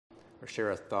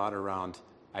share a thought around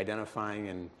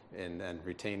identifying and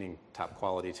retaining top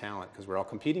quality talent? Because we're all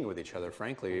competing with each other,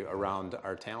 frankly, around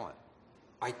our talent.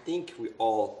 I think we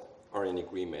all are in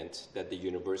agreement that the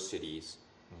universities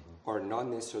are not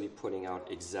necessarily putting out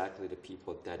exactly the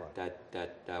people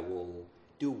that will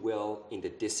do well in the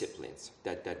disciplines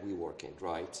that we work in,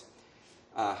 right?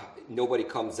 Nobody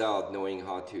comes out knowing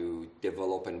how to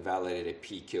develop and validate a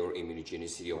PK or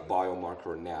immunogenicity or biomarker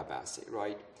or NAB assay,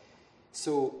 right?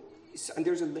 So, and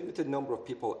there's a limited number of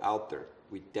people out there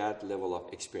with that level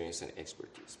of experience and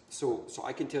expertise. So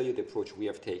I can tell you the approach we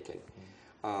have taken.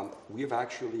 We have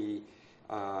actually,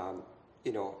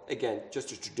 again,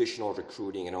 just a traditional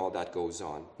recruiting and all that goes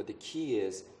on. But the key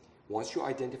is, once you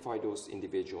identify those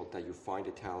individuals that you find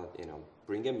the talent in them,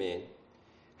 bring them in,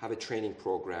 have a training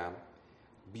program,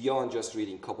 beyond just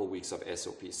reading a couple weeks of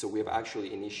SOPs. So we have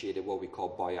actually initiated what we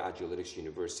call BioAgilytix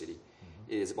University.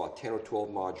 It is about 10 or 12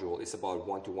 modules. It's about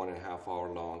 1 to 1.5 hour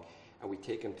long. And we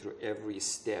take them through every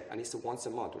step. And it's once a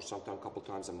month or sometimes a couple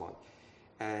times a month.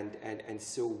 And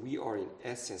so we are, in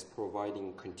essence,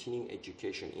 providing continuing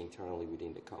education internally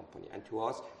within the company. And to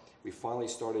us, we finally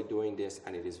started doing this,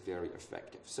 and it is very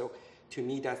effective. So to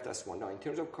me, that's one. Now, in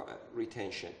terms of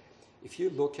retention, if you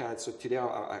look at, so today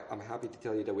I'm happy to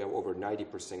tell you that we have over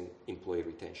 90% employee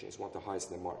retention. It's one of the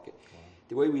highest in the market. Wow.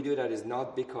 The way we do that is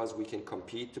not because we can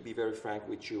compete, to be very frank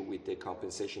with you, with the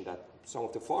compensation that some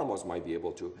of the pharmas might be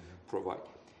able to provide.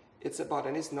 It's about,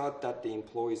 and it's not that the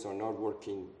employees are not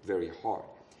working very hard.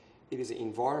 It is an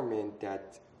environment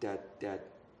that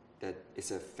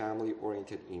is a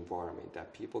family-oriented environment,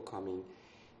 that people coming,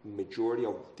 majority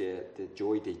of the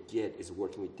joy they get is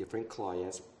working with different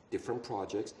clients, different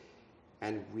projects,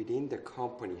 and within the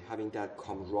company, having that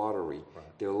camaraderie,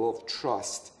 the level of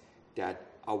trust that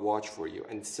I'll watch for you.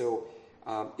 And so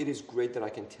it is great that I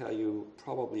can tell you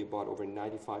probably about over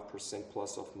 95%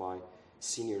 plus of my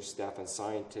senior staff and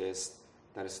scientists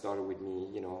that started with me,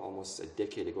 almost a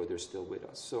decade ago, they're still with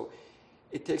us. So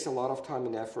it takes a lot of time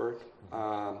and effort,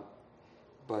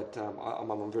 but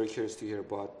I'm very curious to hear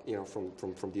about,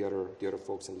 from the other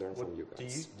folks and learn from you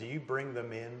guys. Do you bring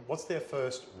them in? What's their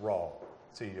first role?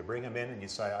 So you bring them in and you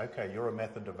say, okay, you're a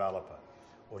method developer,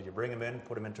 or you bring them in,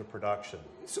 put them into production.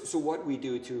 So what we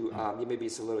do too, maybe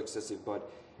it's a little excessive,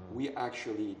 but we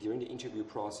actually, during the interview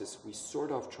process, we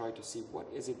sort of try to see what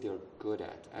is it they're good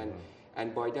at.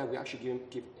 And by that, we actually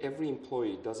give every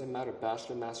employee, doesn't matter,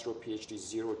 bachelor, master, or PhD,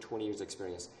 0 or 20 years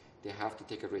experience, they have to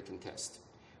take a written test.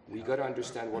 We got to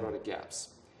understand what are the gaps.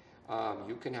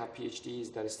 You can have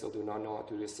PhDs that still do not know how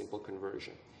to do a simple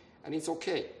conversion. And it's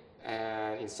okay.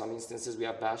 And in some instances, we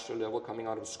have bachelor level coming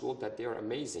out of school that they are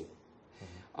amazing.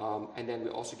 And then we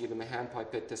also give them a hand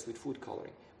pipette test with food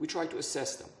coloring. We try to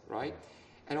assess them, right?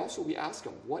 And also we ask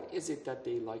them, what is it that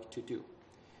they like to do?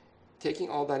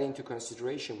 Taking all that into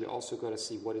consideration, we also got to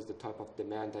see what is the type of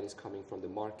demand that is coming from the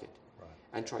market,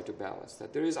 and try to balance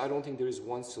that. I don't think there is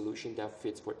one solution that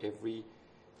fits for every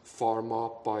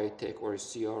pharma, biotech, or a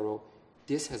CRO.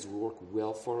 This has worked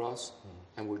well for us,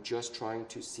 and we're just trying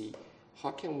to see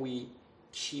how can we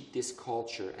keep this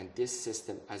culture and this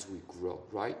system as we grow,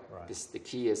 right? The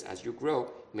key is, as you grow,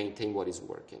 maintain what is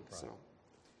working. So,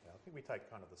 yeah, I think we take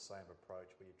kind of the same approach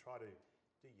where you try to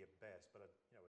do your best, but